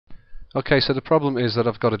Okay, so the problem is that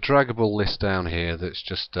I've got a draggable list down here that's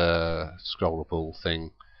just a scrollable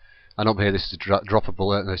thing. And up here this is a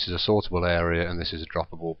droppable, this is a sortable area, and this is a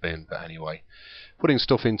droppable bin. But anyway, putting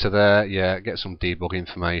stuff into there, yeah, get some debug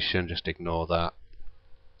information, just ignore that.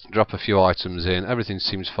 Drop a few items in, everything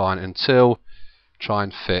seems fine until try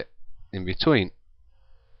and fit in between.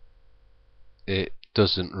 It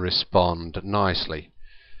doesn't respond nicely.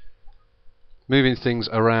 Moving things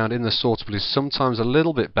around in the sortable is sometimes a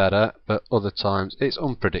little bit better, but other times it's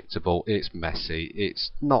unpredictable, it's messy,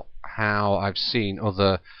 it's not how I've seen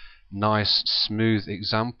other nice smooth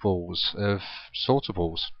examples of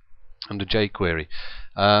sortables under jQuery.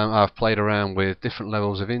 I've played around with different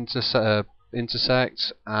levels of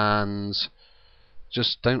intersect and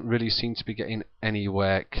just don't really seem to be getting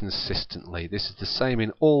anywhere consistently. This is the same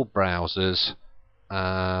in all browsers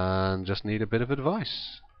and just need a bit of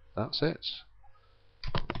advice. That's it.